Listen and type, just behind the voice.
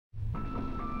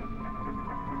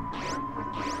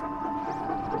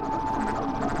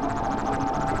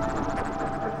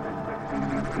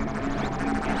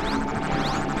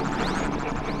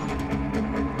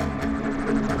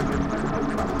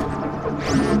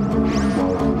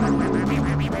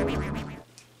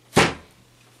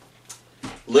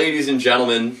Ladies and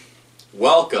gentlemen,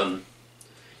 welcome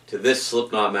to this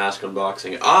Slipknot mask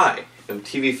unboxing. I am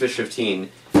TVFish15,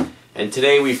 and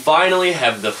today we finally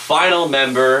have the final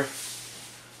member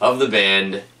of the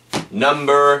band,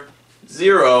 number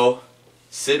 0,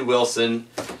 Sid Wilson.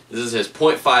 This is his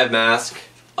 .5 mask.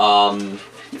 I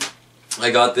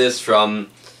got this from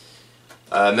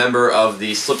a member of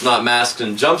the Slipknot Masks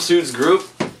and Jumpsuits group,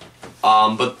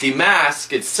 but the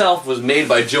mask itself was made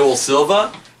by Joel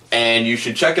Silva, and you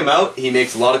should check him out. He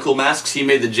makes a lot of cool masks. He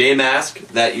made the J mask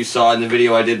that you saw in the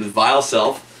video I did with Vile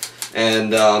Self,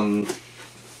 and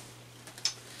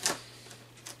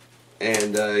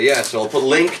yeah, so I'll put a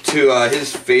link to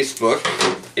his Facebook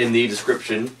in the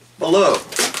description below.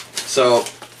 So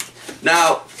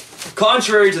now,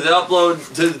 contrary to the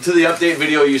to the update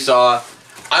video you saw,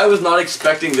 I was not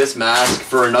expecting this mask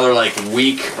for another like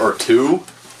week or two.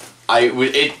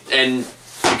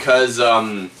 Because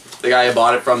the guy I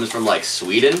bought it from is from like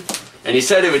Sweden, and he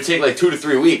said it would take like 2 to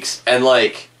 3 weeks, and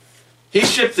like he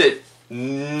shipped it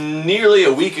nearly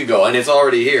a week ago, and it's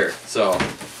already here. So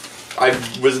I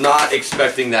was not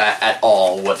expecting that at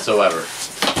all whatsoever.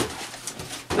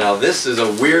 Now this is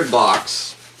a weird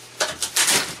box.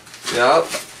 Yep.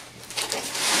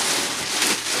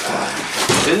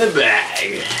 It's in the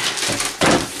bag.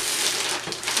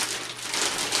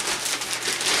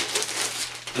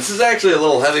 This is actually a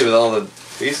little heavy with all the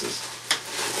pieces.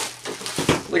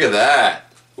 Look at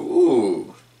that.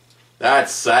 Ooh.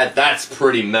 That's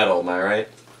pretty metal, am I right?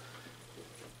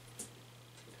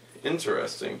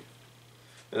 Interesting.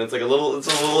 And it's like a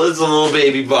little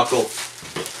baby buckle.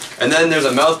 And then there's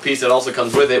a mouthpiece that also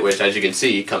comes with it, which as you can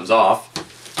see comes off.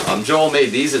 Joel made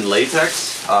these in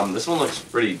latex. This one looks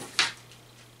pretty.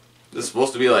 This is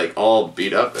supposed to be like all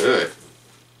beat up. Ugh.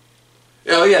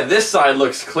 Oh yeah, this side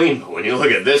looks clean, but when you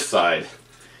look at this side, it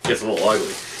gets a little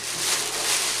ugly.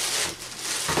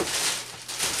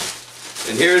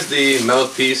 And here's the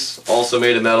mouthpiece, also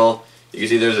made of metal. You can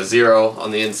see there's a 0 on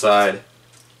the inside.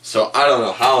 So I don't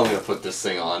know how I'm going to put this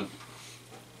thing on.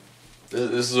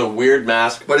 This is a weird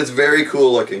mask, but it's very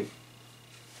cool looking.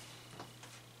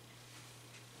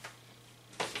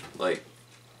 Like,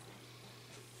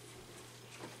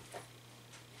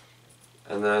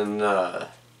 and then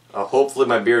hopefully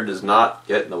my beard does not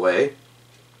get in the way.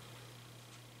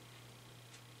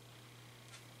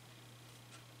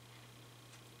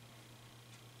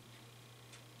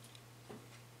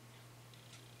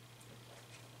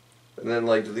 And then,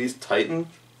 like, do these tighten?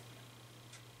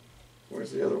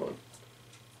 Where's the other one?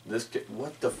 This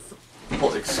what the f...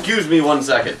 Oh, excuse me 1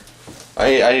 second.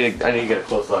 I need to get a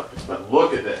close up. But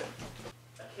look at it.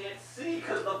 I can't see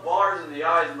because the bars in the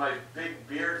eyes and my big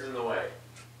beard's in the way.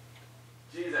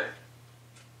 Jesus.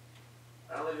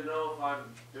 I don't even know if I'm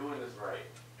doing this right,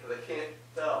 because I can't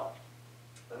tell.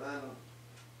 And then,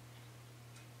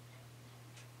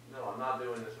 no, I'm not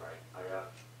doing this right.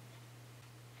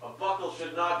 A buckle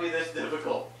should not be this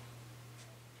difficult.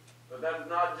 But that's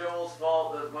not Joel's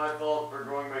fault, that's my fault for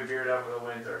growing my beard out for the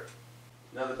winter.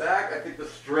 Now the back, I think the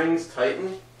strings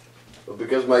tighten, but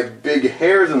because my big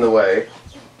hair's in the way,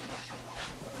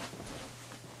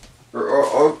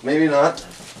 or maybe not.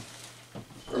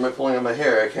 Or am I pulling on my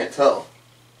hair? I can't tell.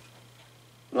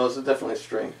 No, this is definitely a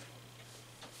string.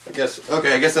 I guess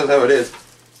that's how it is.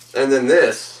 And then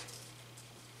this.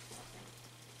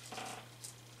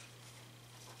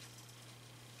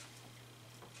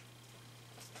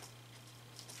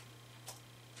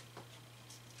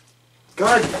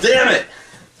 God damn it!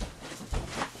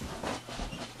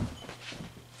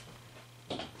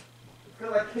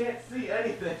 Because I can't see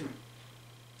anything.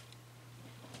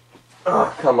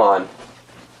 Oh, come on.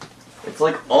 It's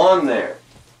like on there.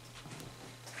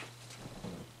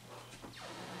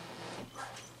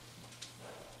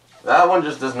 That one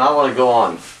just does not want to go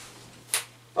on.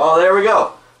 Oh, there we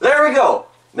go. There we go.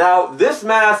 Now, this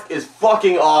mask is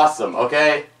fucking awesome,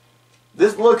 okay?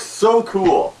 This looks so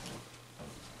cool.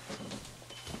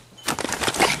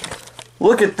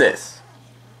 Look at this.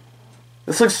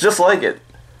 This looks just like it.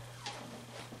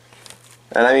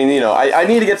 And I mean, you know, I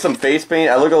need to get some face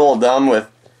paint. I look a little dumb with,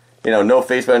 you know, no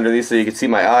face paint under these so you can see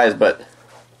my eyes, but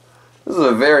this is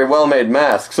a very well-made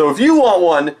mask. So if you want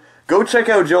one, go check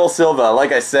out Joel Silva,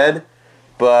 like I said.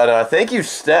 But thank you,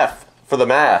 Steph, for the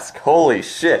mask. Holy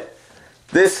shit.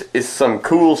 This is some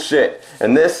cool shit.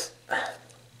 And this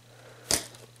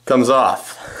comes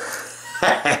off.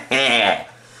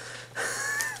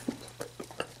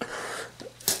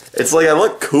 It's like I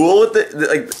look cool with it,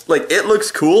 like it looks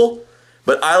cool,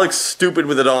 but I look stupid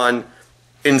with it on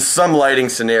in some lighting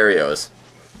scenarios.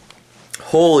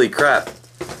 Holy crap.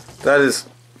 This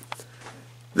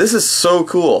is so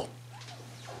cool.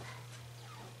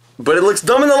 But it looks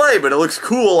dumb in the light, but it looks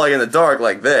cool like in the dark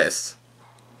like this.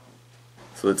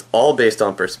 So it's all based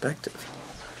on perspective.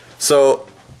 So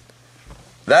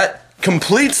that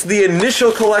completes the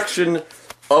initial collection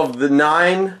of the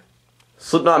 9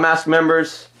 Slipknot mask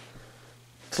members.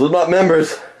 Slipknot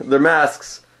members, their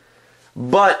masks.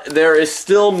 But there is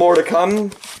still more to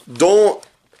come. Don't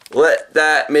let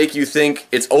that make you think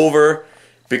it's over,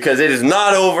 because it is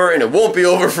not over and it won't be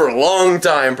over for a long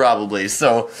time probably.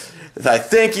 So I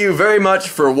thank you very much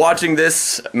for watching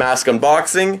this mask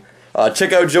unboxing.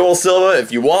 Check out Joel Silva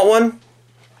if you want one.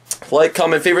 Like,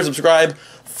 comment, favorite, subscribe.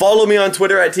 Follow me on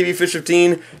Twitter at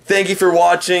TVFish15. Thank you for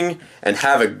watching and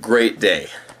have a great day.